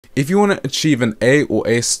If you want to achieve an A or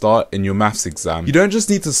A star in your maths exam, you don't just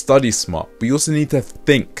need to study smart, but you also need to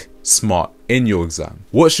think smart in your exam.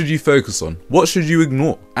 What should you focus on? What should you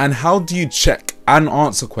ignore? And how do you check and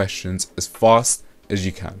answer questions as fast as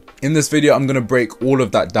you can? In this video, I'm going to break all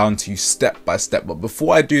of that down to you step by step. But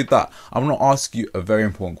before I do that, I want to ask you a very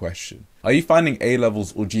important question. Are you finding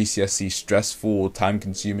A-levels or GCSE stressful or time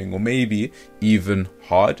consuming or maybe even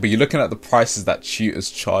hard? But you're looking at the prices that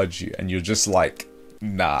tutors charge you and you're just like,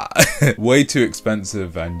 nah, way too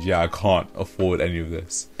expensive, and yeah, I can't afford any of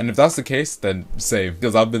this. And if that's the case, then same,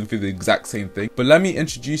 because I've been through the exact same thing. But let me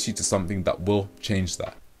introduce you to something that will change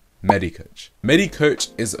that. MEDICOACH.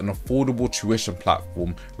 MEDICOACH is an affordable tuition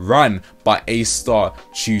platform run by A-star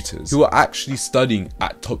tutors who are actually studying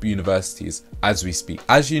at top universities as we speak.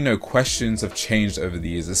 As you know, questions have changed over the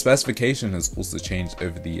years. The specification has also changed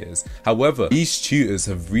over the years. However, these tutors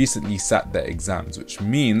have recently sat their exams, which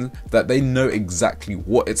means that they know exactly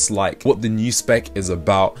what it's like, what the new spec is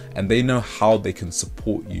about, and they know how they can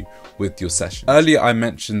support you with your session. Earlier, I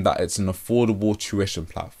mentioned that it's an affordable tuition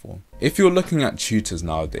platform. If you're looking at tutors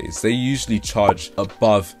nowadays, they usually charge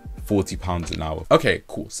above £40 an hour. Okay,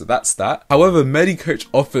 cool, so that's that. However, MEDICOACH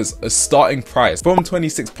offers a starting price from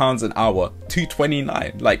 £26 an hour to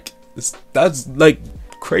 £29. Like, that's like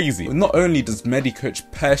crazy. Not only does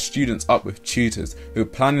MEDICOACH pair students up with tutors who are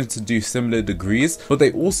planning to do similar degrees, but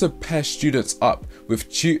they also pair students up with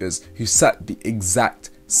tutors who set the exact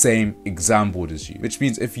same exam board as you, which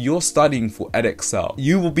means if you're studying for Edexcel,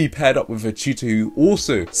 you will be paired up with a tutor who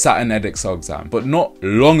also sat an Edexcel exam, but not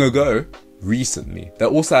long ago, recently. They're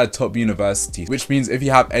also at top universities, which means if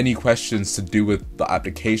you have any questions to do with the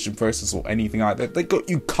application process or anything like that, they got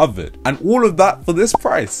you covered. And all of that for this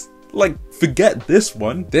price. Like, forget this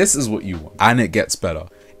one. This is what you want. And it gets better.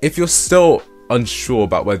 If you're still unsure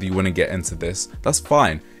about whether you want to get into this, that's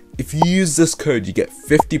fine. If you use this code, you get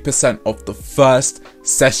 50% off the first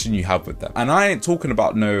session you have with them. And I ain't talking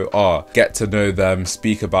about get to know them,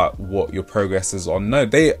 speak about what your progress is on. No,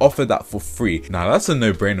 they offer that for free. Now that's a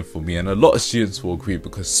no-brainer for me, and a lot of students will agree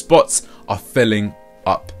because spots are filling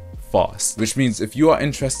up fast, which means if you are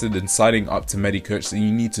interested in signing up to MEDICOACH, then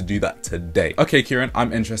you need to do that today. Okay, Kieran,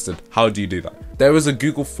 I'm interested. How do you do that? There is a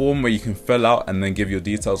Google form where you can fill out and then give your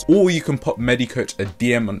details, or you can pop MEDICOACH a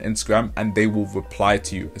DM on Instagram and they will reply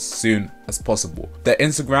to you as soon as possible. Their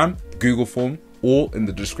Instagram, Google form, all in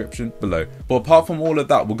the description below. But apart from all of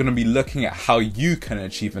that, we're going to be looking at how you can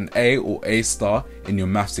achieve an A or A star in your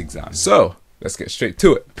maths exam. So let's get straight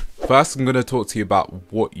to it. First, I'm going to talk to you about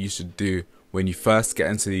what you should do when you first get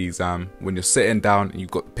into the exam, when you're sitting down and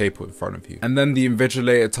you've got the paper in front of you. And then the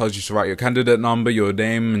invigilator tells you to write your candidate number, your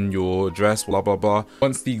name and your address, blah, blah, blah.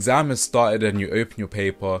 Once the exam has started and you open your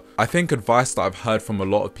paper, I think advice that I've heard from a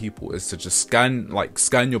lot of people is to just scan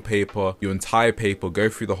your paper, your entire paper, go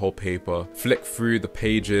through the whole paper, flick through the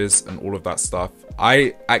pages and all of that stuff.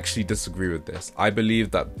 I actually disagree with this. I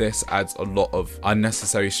believe that this adds a lot of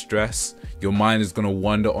unnecessary stress. Your mind is going to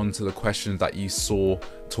wander onto the questions that you saw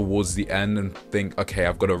towards the end and think, okay,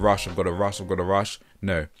 I've got to rush.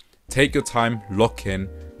 No, take your time, lock in,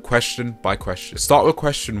 question by question. Start with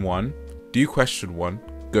question 1, do question 1,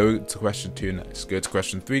 go to question 2 next, go to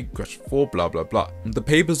question 3, question 4, blah, blah, blah. The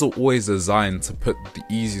papers are always designed to put the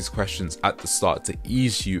easiest questions at the start to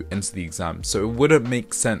ease you into the exam. So it wouldn't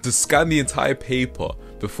make sense to scan the entire paper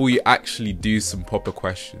before you actually do some proper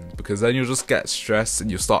questions, because then you'll just get stressed and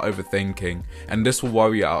you'll start overthinking, and this will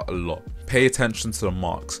worry you out a lot. Pay attention to the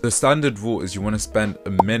marks. The standard rule is you want to spend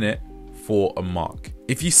a minute for a mark.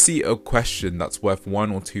 If you see a question that's worth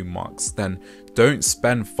 1 or 2 marks, then don't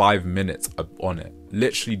spend 5 minutes on it.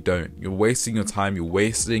 Literally don't. You're wasting your time. You're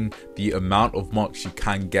wasting the amount of marks you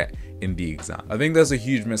can get in the exam. I think there's a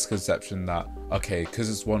huge misconception that, okay, because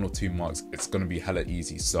it's 1 or 2 marks, it's going to be hella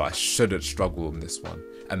easy, so I shouldn't struggle on this one.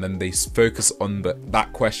 And then they focus on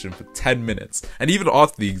that question for 10 minutes. And even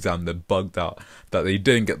after the exam, they're bugged out that they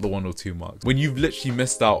didn't get the 1 or 2 marks. When you've literally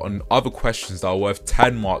missed out on other questions that are worth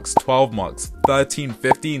 10 marks, 12 marks, 13,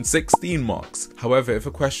 15, 16 marks. However, if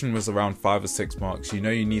a question was around 5 or 6 marks, you know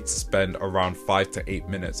you need to spend around 5 to 8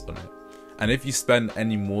 minutes on it. And if you spend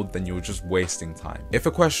any more, then you're just wasting time. If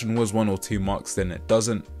a question was 1 or 2 marks, then it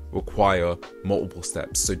doesn't require multiple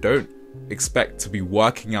steps. So don't expect to be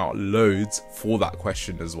working out loads for that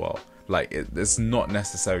question as well. Like, it's not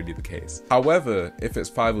necessarily the case. However, if it's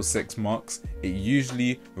 5 or 6 marks, it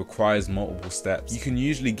usually requires multiple steps. You can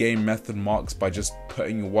usually gain method marks by just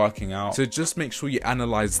putting your working out. So just make sure you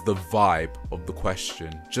analyze the vibe of the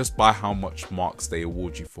question just by how much marks they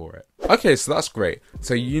award you for it. Okay, so that's great.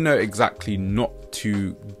 So you know exactly not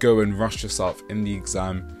to go and rush yourself in the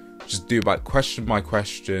exam. Just do it by question.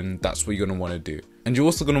 That's what you're going to want to do. And you're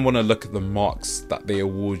also going to want to look at the marks that they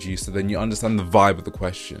award you, so then you understand the vibe of the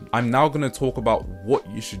question. I'm now going to talk about what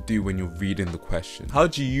you should do when you're reading the question. How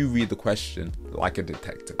do you read the question like a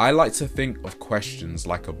detective? I like to think of questions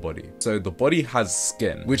like a body. So the body has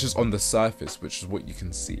skin, which is on the surface, which is what you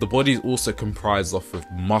can see. The body is also comprised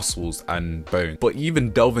of muscles and bones. But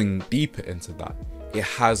even delving deeper into that, it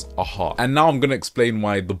has a heart. And now I'm going to explain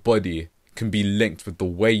why the body can be linked with the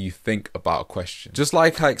way you think about a question. Just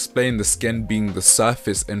like I explained the skin being the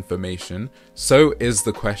surface information, so is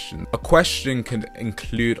the question. A question can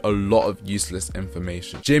include a lot of useless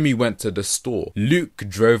information. Jimmy went to the store. Luke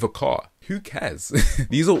drove a car. Who cares?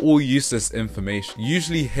 These are all useless information,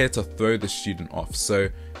 usually here to throw the student off. So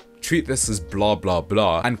treat this as blah blah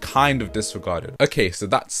blah and kind of disregard it. Okay, so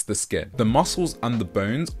that's the skin. The muscles and the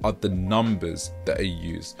bones are the numbers that are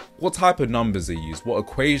used. What type of numbers are used? What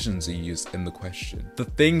equations are used in the question? The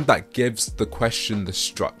thing that gives the question the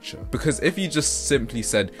structure. Because if you just simply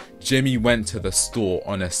said, Jimmy went to the store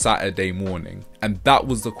on a Saturday morning, and that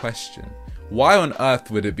was the question, why on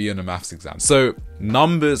earth would it be in a maths exam? So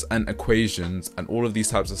numbers and equations and all of these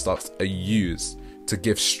types of stuff are used to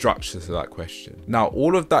give structure to that question. Now,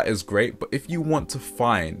 all of that is great, but if you want to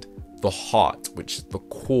find the heart, which is the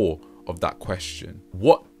core of that question,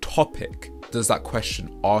 what topic does that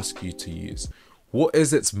question ask you to use? What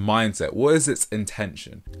is its mindset? What is its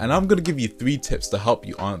intention? And I'm going to give you 3 tips to help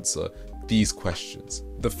you answer these questions.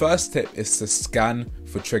 The first tip is to scan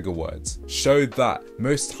for trigger words. Show that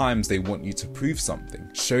most times they want you to prove something.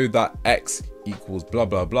 Show that X equals blah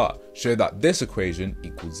blah blah. Show that this equation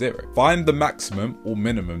equals 0. Find the maximum or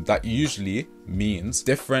minimum. That usually means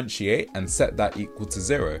differentiate and set that equal to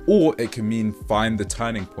 0. Or it can mean find the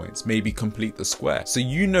turning points, maybe complete the square. So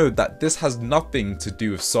you know that this has nothing to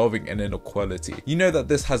do with solving an inequality. You know that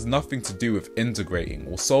this has nothing to do with integrating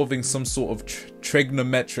or solving some sort of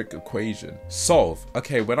trigonometric equation. Solve.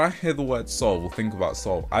 Okay, when I hear the word solve or think about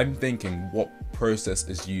solve, I'm thinking what process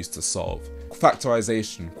is used to solve.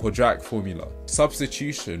 Factorization, quadratic formula.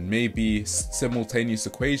 Substitution, maybe simultaneous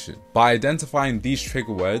equation. By identifying these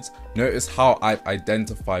trigger words, notice how I've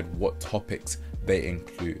identified what topics they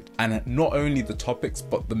include. And not only the topics,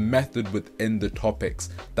 but the method within the topics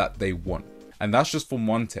that they want. And that's just from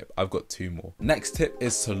one tip. I've got 2 more. Next tip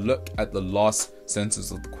is to look at the last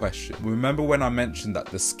sentence of the question. Remember when I mentioned that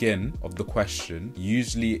the skin of the question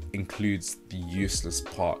usually includes the useless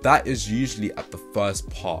part? That is usually at the first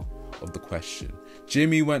part of the question.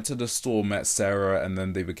 Jimmy went to the store, met Sarah, and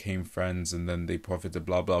then they became friends, and then they profited,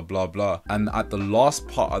 blah blah blah blah. And at the last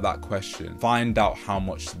part of that question, find out how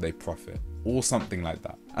much did they profit, or something like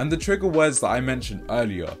that. And the trigger words that I mentioned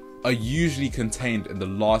earlier are usually contained in the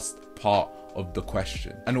last part of the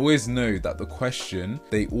question. And always know that the question,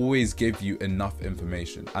 they always give you enough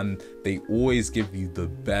information, and they always give you the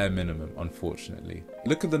bare minimum, unfortunately.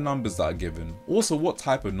 Look at the numbers that are given. Also, what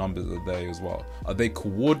type of numbers are they as well? Are they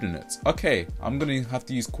coordinates? Okay, I'm gonna have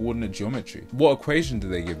to use coordinate geometry. What equation do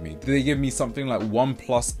they give me? Do they give me something like 1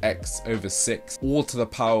 plus x over 6 all to the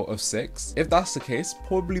power of 6? If that's the case,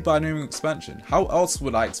 probably binomial expansion. How else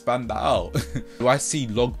would I expand that out? Do I see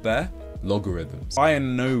log there? Logarithms. I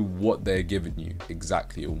know what they're giving you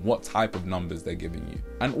exactly, or what type of numbers they're giving you.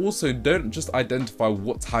 And also, don't just identify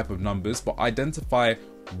what type of numbers, but identify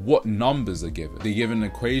what numbers are given. They're given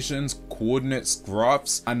equations, coordinates,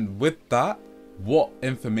 graphs, and with that, what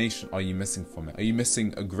information are you missing from it? Are you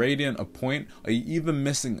missing a gradient, a point? Are you even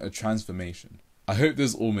missing a transformation? I hope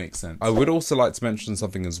this all makes sense. I would also like to mention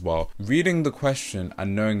something as well. Reading the question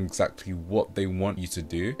and knowing exactly what they want you to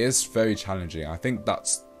do is very challenging. I think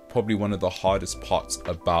that's probably one of the hardest parts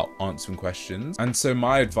about answering questions. And so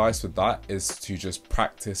my advice with that is to just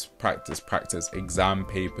practice exam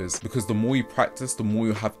papers, because the more you practice, the more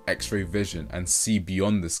you have x-ray vision and see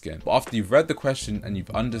beyond the skin. But after you've read the question and you've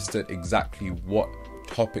understood exactly what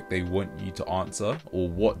topic they want you to answer or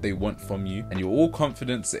what they want from you, and you're all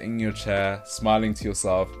confident sitting in your chair, smiling to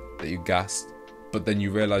yourself that you gassed, but then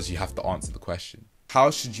you realize you have to answer the question. How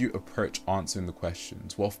should you approach answering the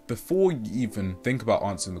questions? Well, before you even think about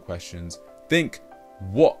answering the questions, think,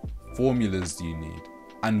 what formulas do you need?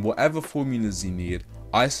 And whatever formulas you need,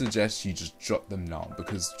 I suggest you just jot them down,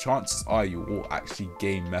 because chances are you will actually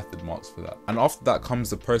gain method marks for that. And after that comes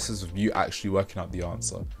the process of you actually working out the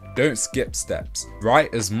answer. Don't skip steps.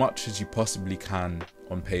 Write as much as you possibly can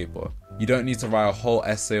on paper. You don't need to write a whole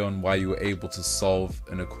essay on why you were able to solve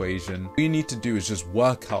an equation. All you need to do is just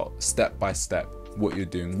work out step by step what you're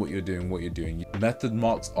doing. Method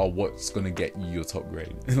marks are what's gonna get you your top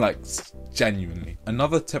grade. Like, genuinely.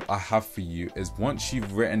 Another tip I have for you is, once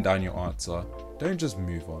you've written down your answer, don't just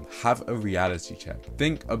move on. Have a reality check.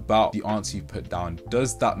 Think about the answer you put down.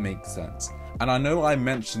 Does that make sense? And I know I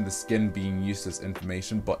mentioned the skin being useless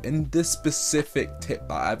information, but in this specific tip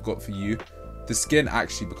that I've got for you, the skin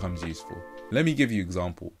actually becomes useful. Let me give you an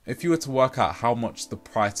example. If you were to work out how much the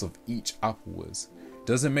price of each apple was,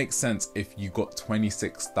 does it make sense if you got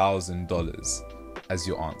 $26,000 as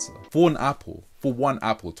your answer? For one apple,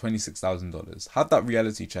 $26,000. Have that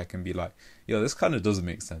reality check and be like, yo, this kind of doesn't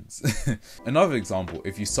make sense. Another example,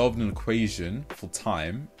 if you solved an equation for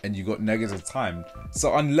time and you got negative time,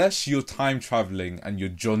 so unless you're time traveling and you're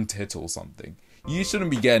John Titor or something, you shouldn't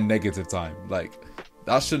be getting negative time. Like,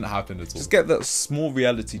 that shouldn't happen at all. Just get that small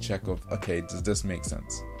reality check of, okay, does this make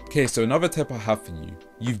sense? Okay, so another tip I have for you.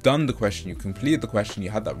 You've done the question, you completed the question, you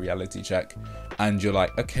had that reality check, and you're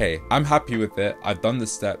like, okay, I'm happy with it. I've done the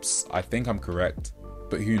steps. I think I'm correct,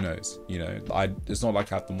 but who knows? You know, it's not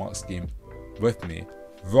like I have the mark scheme with me.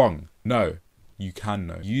 Wrong. No. You can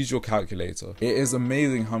know. Use your calculator. It is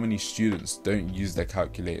amazing how many students don't use their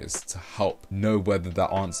calculators to help know whether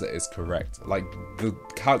that answer is correct. Like, the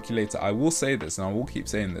calculator, I will say this and I will keep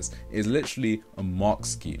saying this, is literally a mark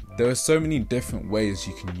scheme. There are so many different ways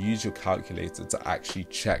you can use your calculator to actually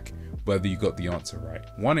check whether you got the answer right.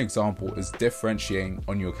 One example is differentiating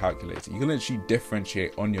on your calculator. You can literally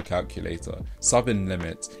differentiate on your calculator, sub in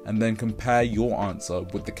limits, and then compare your answer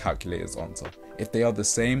with the calculator's answer. If they are the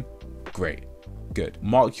same, great. Good.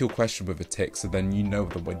 Mark your question with a tick, so then you know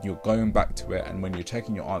that when you're going back to it and when you're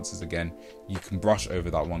checking your answers again, you can brush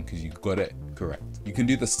over that one because you got it correct. You can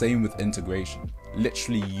do the same with integration.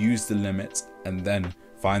 Literally use the limit and then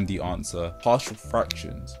find the answer. Partial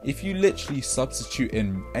fractions. If you literally substitute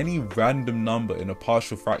in any random number in a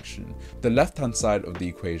partial fraction, the left-hand side of the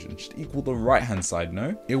equation should equal the right-hand side,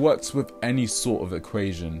 no? It works with any sort of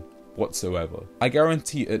equation whatsoever. I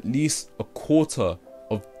guarantee at least a quarter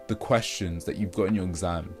of the questions that you've got in your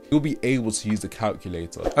exam, you'll be able to use the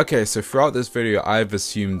calculator. Okay, so throughout this video, I've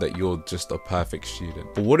assumed that you're just a perfect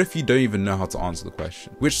student. But what if you don't even know how to answer the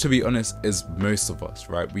question? Which, to be honest, is most of us,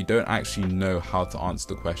 right? We don't actually know how to answer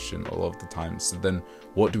the question a lot of the time. So then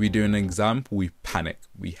what do we do in an exam? We panic,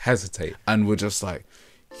 we hesitate, and we're just like,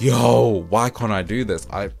 yo, why can't I do this?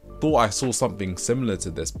 I thought I saw something similar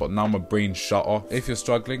to this, but now my brain's shut off. If you're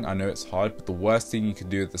struggling, I know it's hard, but the worst thing you can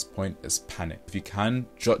do at this point is panic. If you can,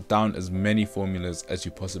 jot down as many formulas as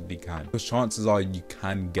you possibly can, because chances are you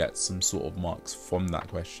can get some sort of marks from that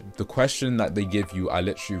question. The question that they give you, I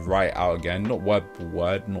literally write out again, not word for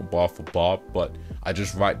word, not bar for bar, but I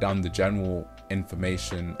just write down the general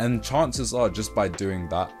information, and chances are just by doing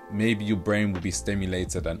that, maybe your brain will be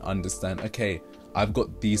stimulated and understand, okay, I've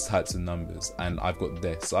got these types of numbers and I've got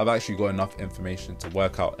this. So I've actually got enough information to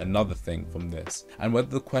work out another thing from this. And whether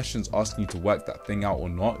the question's asking you to work that thing out or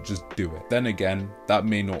not, just do it. Then again, that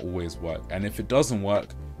may not always work. And if it doesn't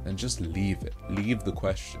work, then just leave it. Leave the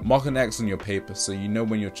question. Mark an X on your paper so you know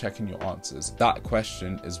when you're checking your answers, that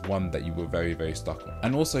question is one that you were very, very stuck on.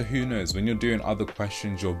 And also, who knows, when you're doing other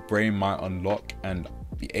questions, your brain might unlock and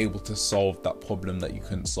be able to solve that problem that you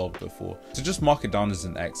couldn't solve before. So just mark it down as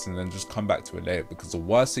an X and then just come back to it later, because the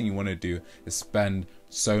worst thing you want to do is spend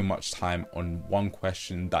so much time on one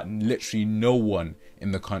question that literally no one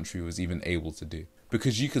in the country was even able to do,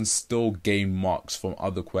 because you can still gain marks from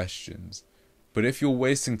other questions. But if you're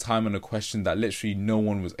wasting time on a question that literally no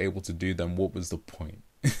one was able to do, then what was the point?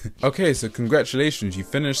 Okay, so congratulations, you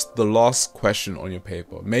finished the last question on your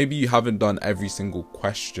paper. Maybe you haven't done every single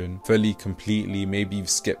question fully, completely. Maybe you've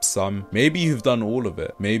skipped some. Maybe you've done all of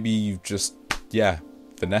it. Maybe you've just,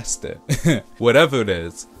 finessed it. Whatever it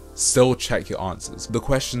is, still check your answers. The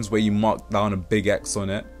questions where you mark down a big X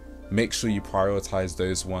on it, make sure you prioritize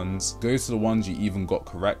those ones. Go to the ones you even got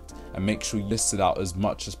correct and make sure you list it out as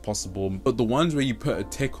much as possible. But the ones where you put a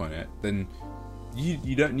tick on it, then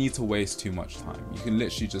you don't need to waste too much time. You can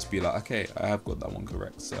literally just be like, okay, I have got that one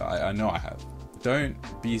correct, so I know I have. Don't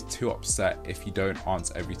be too upset if you don't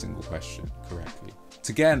answer every single question correctly.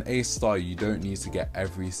 To get an A-star, you don't need to get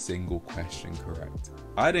every single question correct.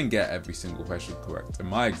 I didn't get every single question correct in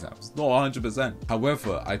my exams, not 100%.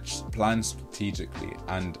 However, I planned strategically,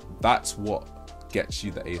 and that's what gets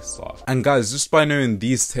you the A-star. And guys, just by knowing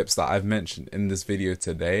these tips that I've mentioned in this video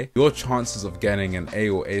today, your chances of getting an A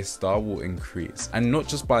or A-star will increase. And not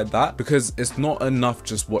just by that, because it's not enough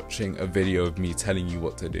just watching a video of me telling you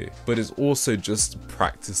what to do, but it's also just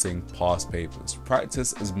practicing past papers.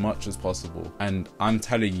 Practice as much as possible, and I'm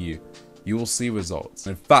telling you, you will see results.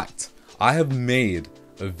 In fact, I have made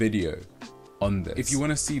a video on this. If you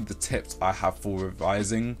want to see the tips I have for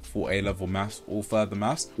revising for A-level maths or further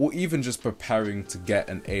maths, or even just preparing to get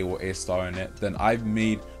an A or A-star in it, then I've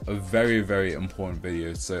made a very, very important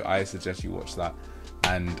video, so I suggest you watch that.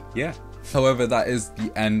 And yeah, However, that is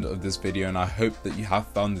the end of this video, and I hope that you have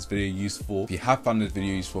found this video useful. If you have found this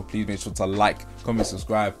video useful, please make sure to like, comment,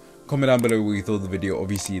 subscribe, comment down below what you thought of the video.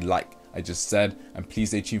 Obviously, like I just said, and please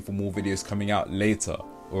stay tuned for more videos coming out later.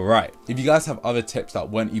 Alright, if you guys have other tips that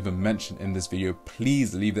weren't even mentioned in this video,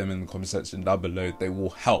 please leave them in the comment section down below. They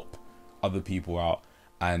will help other people out,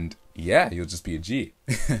 and yeah, you'll just be a G.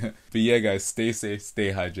 But yeah guys, stay safe,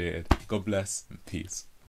 stay hydrated, God bless, and peace.